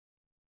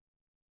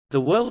The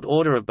World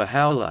Order of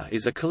Bahá'u'lláh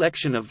is a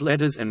collection of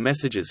letters and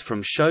messages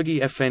from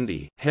Shoghi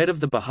Effendi, head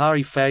of the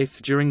Bahá'í faith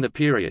during the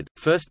period,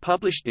 first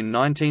published in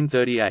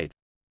 1938.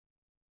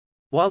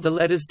 While the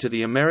letters to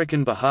the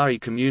American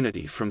Bahá'í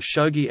community from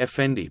Shoghi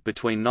Effendi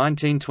between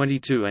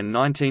 1922 and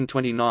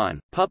 1929,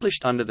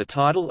 published under the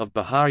title of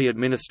Bahá'í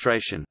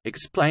Administration,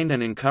 explained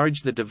and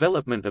encouraged the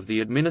development of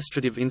the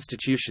administrative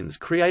institutions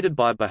created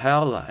by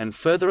Baha'u'llah and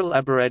further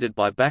elaborated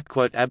by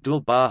Abdul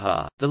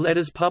Baha, the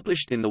letters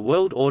published in the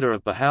World Order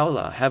of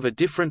Baha'u'lláh have a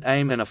different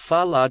aim and a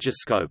far larger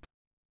scope.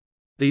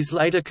 These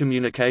later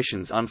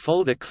communications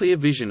unfold a clear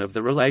vision of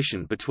the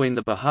relation between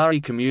the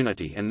Bahá'í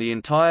community and the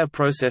entire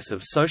process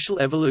of social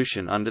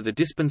evolution under the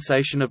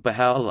dispensation of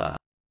Baha'u'llah.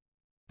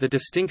 The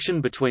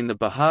distinction between the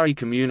Bahá'í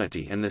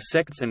community and the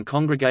sects and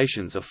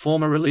congregations of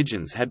former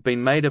religions had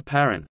been made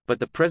apparent, but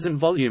the present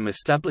volume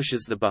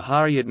establishes the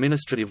Bahá'í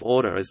administrative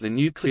order as the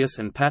nucleus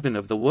and pattern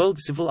of the world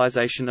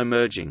civilization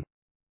emerging.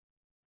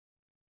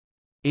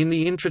 In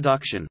the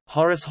introduction,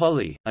 Horace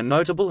Holly, a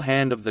notable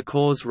hand of the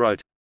cause,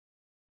 wrote,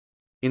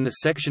 in the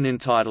section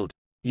entitled,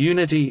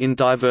 "Unity in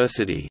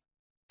Diversity,"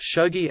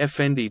 Shoghi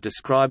Effendi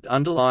described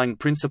underlying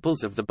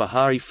principles of the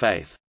Bahá'í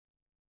faith.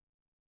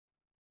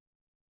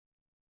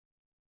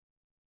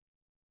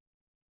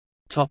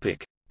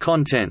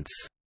 Contents.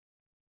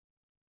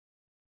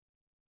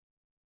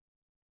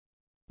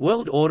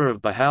 World Order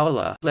of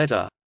Baha'u'lláh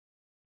letter.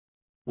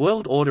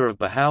 World Order of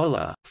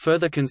Baha'u'lláh,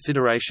 further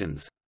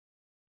considerations.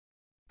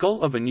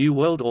 Goal of a new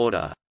world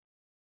order.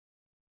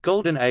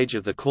 Golden Age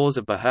of the cause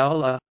of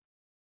Baha'u'lláh.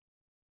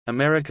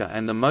 America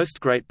and the Most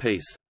Great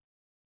Peace.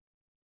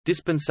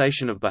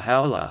 Dispensation of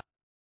Baha'u'lláh.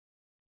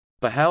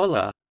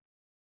 Baha'u'lláh.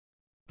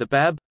 The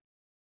Bab.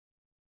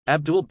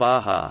 Abdul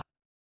Baha.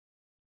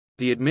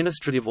 The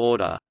administrative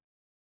order.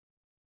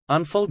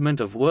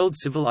 Unfoldment of world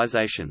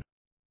civilization.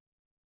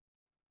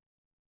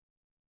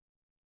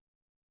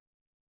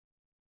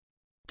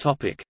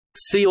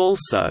 See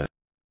also: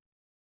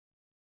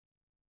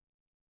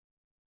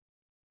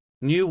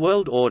 New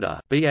World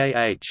Order,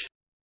 BAH.